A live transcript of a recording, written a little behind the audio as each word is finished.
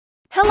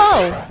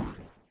Hello!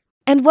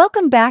 And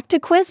welcome back to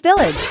Quiz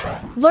Village.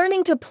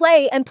 Learning to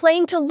play and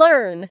playing to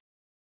learn.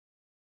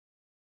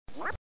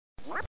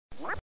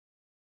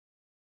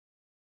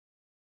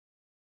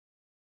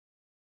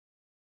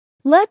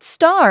 Let's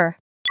start.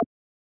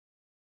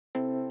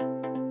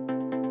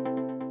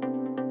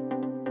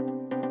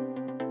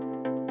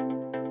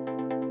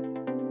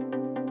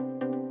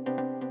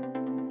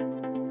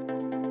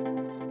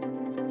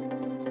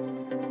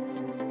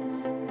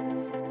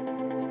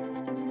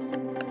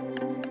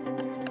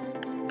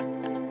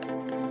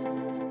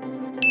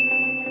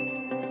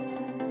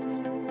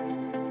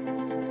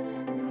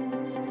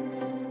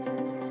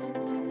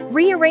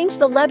 Rearrange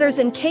the letters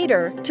in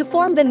cater to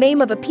form the name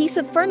of a piece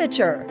of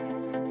furniture.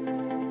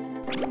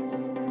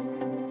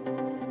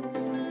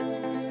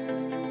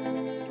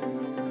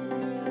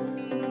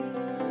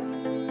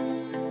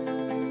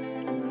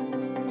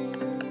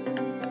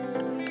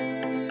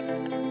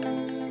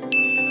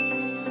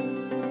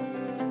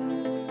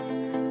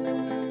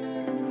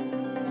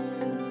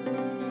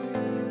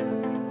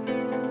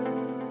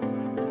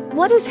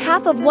 What is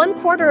half of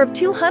 1/4 of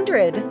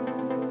 200?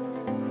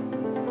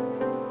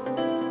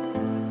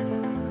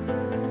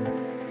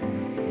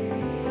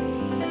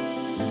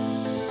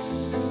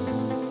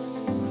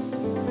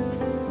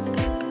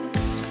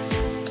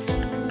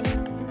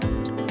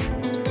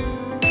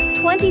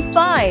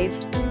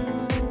 $25.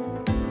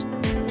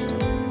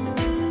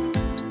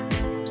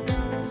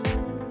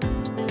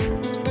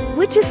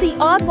 Which is the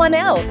odd one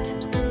out?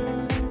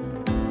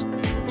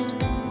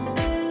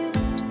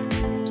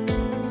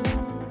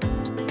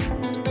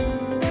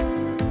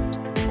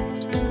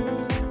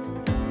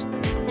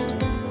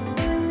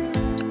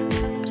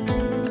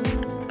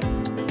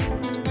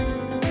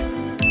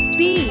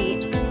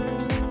 B.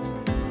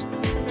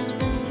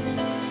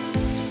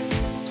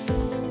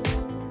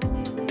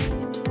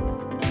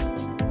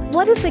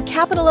 What is the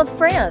capital of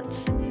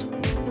France?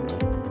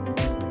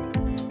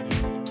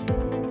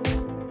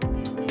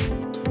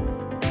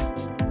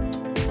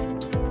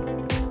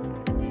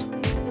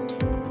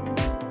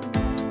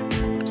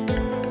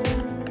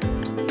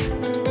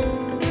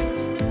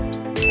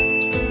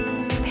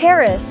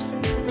 Paris.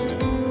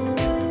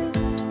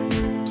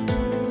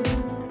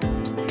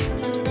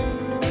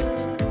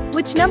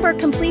 Which number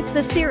completes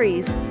the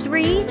series?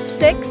 3,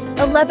 6,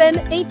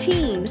 11,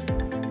 18.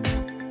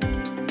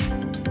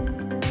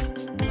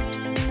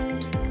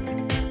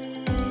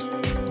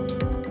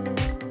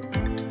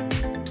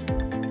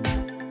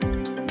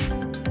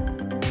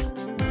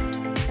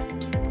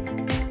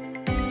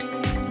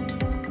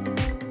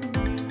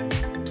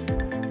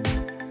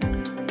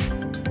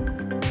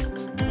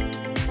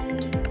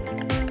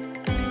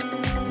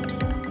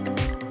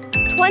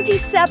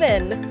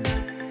 $27.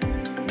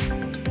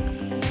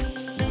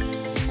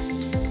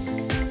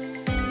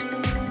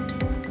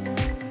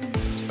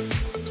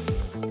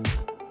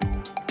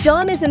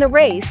 John is in a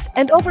race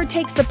and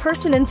overtakes the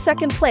person in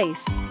second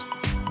place.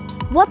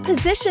 What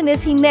position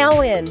is he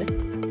now in?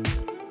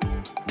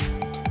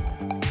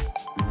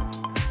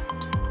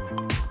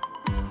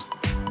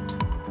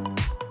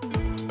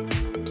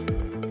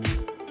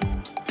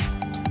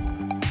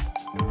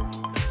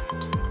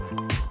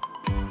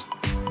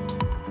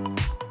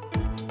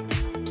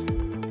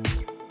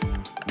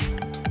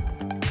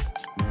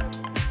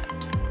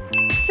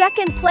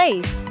 Second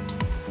place.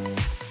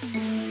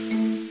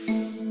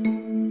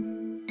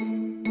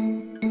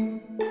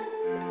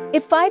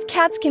 If 5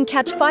 cats can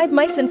catch 5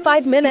 mice in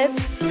 5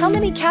 minutes, how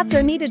many cats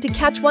are needed to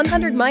catch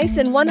 100 mice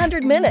in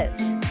 100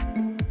 minutes?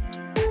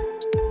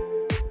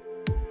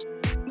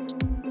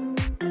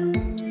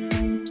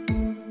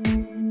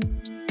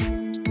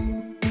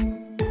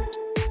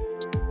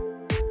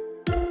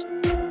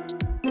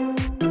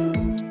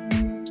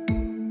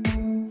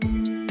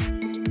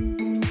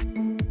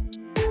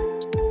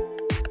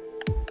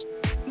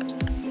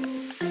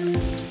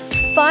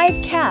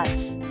 Five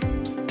cats.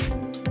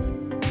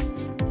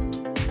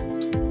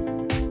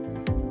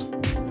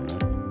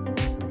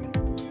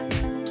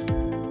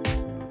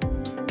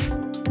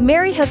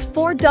 Mary has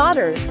 4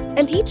 daughters,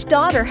 and each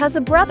daughter has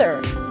a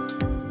brother.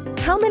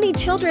 How many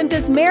children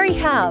does Mary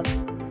have?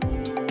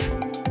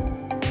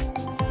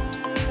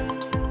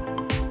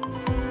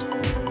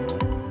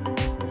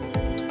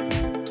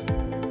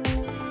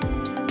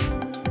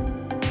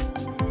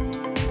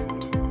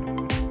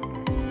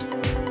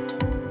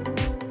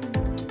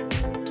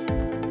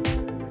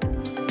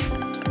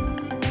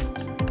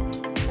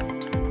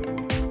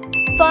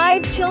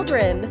 Five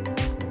children.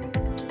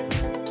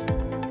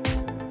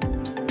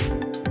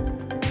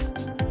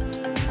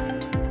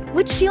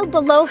 Which shield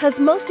below has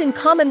most in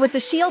common with the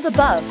shield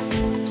above?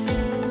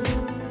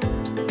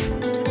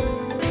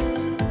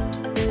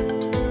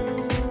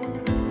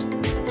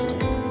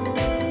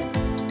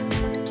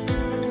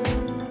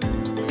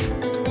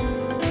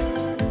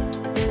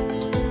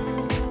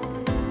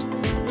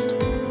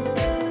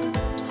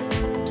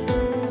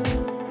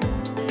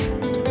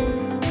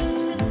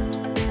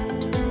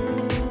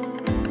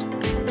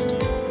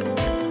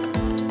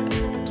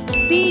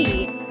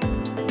 B.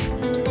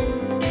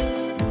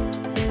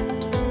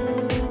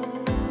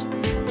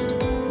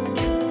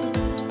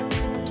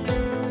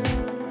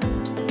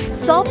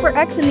 Solve for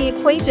x in the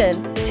equation.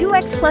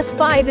 2x plus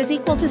 5 is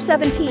equal to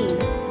 17.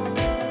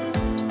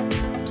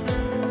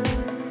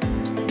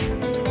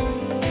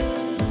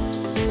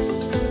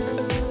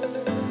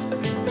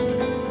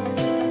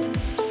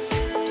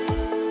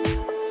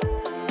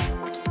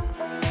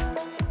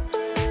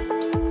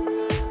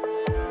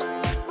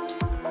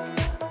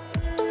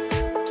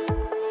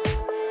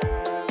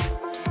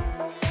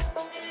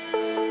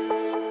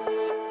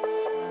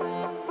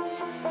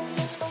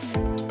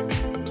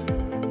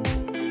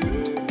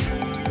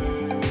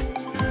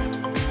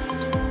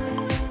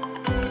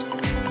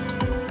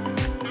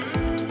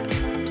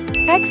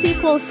 X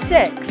equals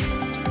 6.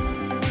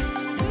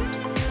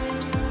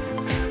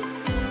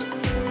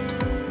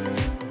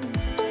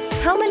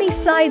 How many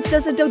sides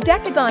does a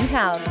dodecagon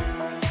have?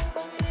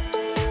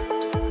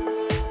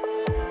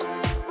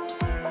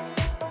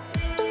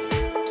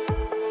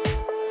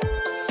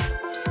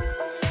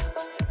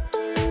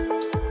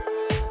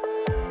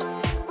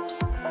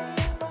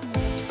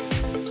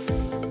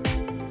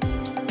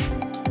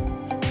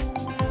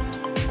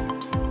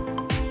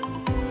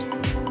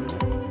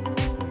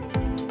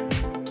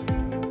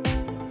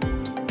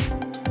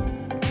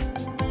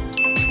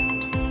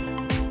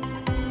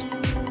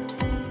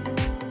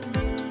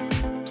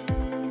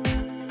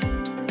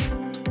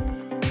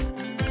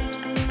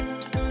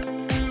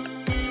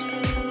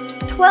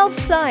 Twelve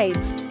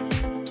sides.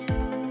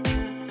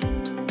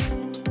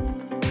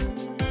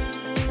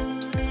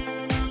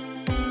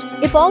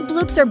 If all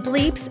bloops are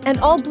bleeps and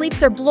all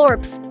bleeps are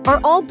blorps, are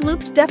all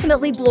bloops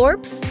definitely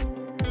blorps?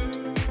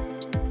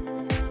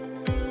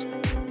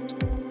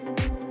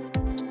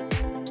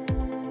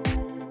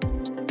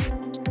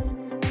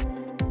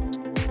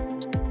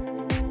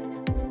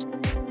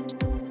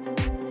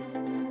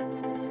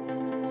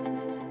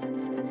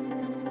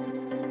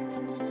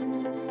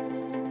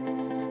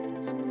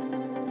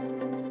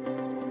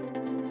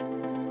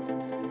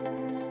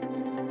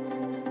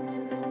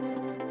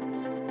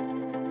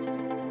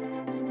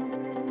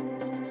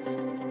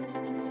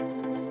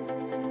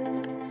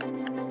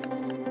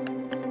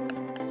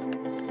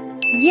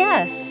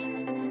 Yes.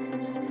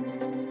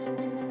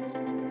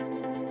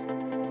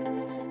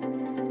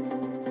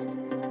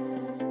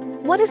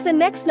 What is the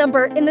next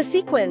number in the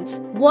sequence?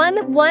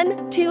 1,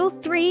 1, 2,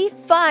 3,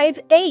 5,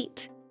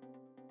 8.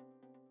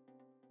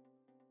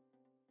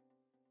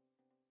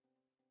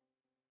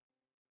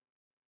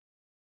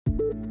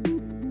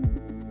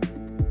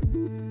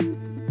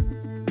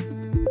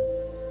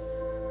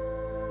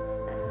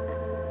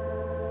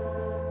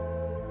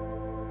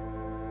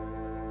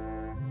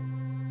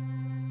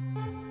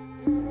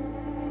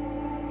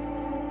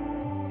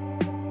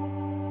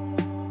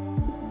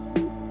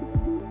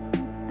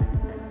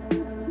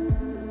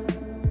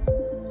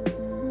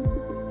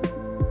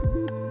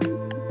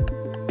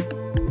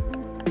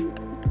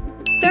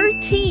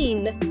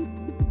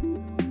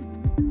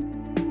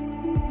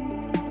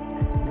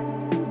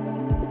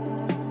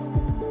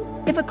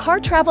 If a car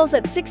travels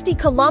at 60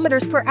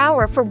 kilometers per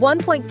hour for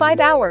 1.5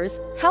 hours,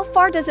 how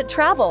far does it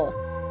travel?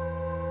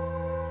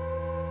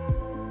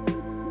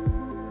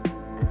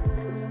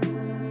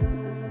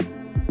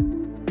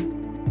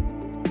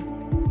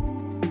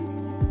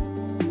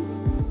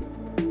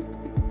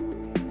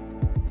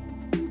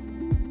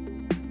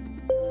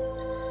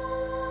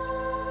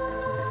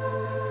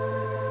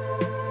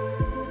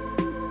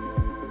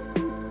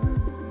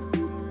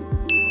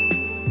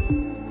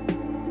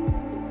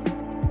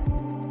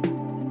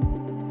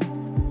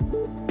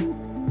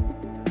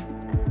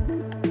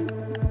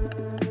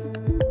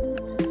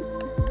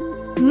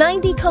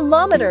 "90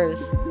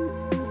 kilometers.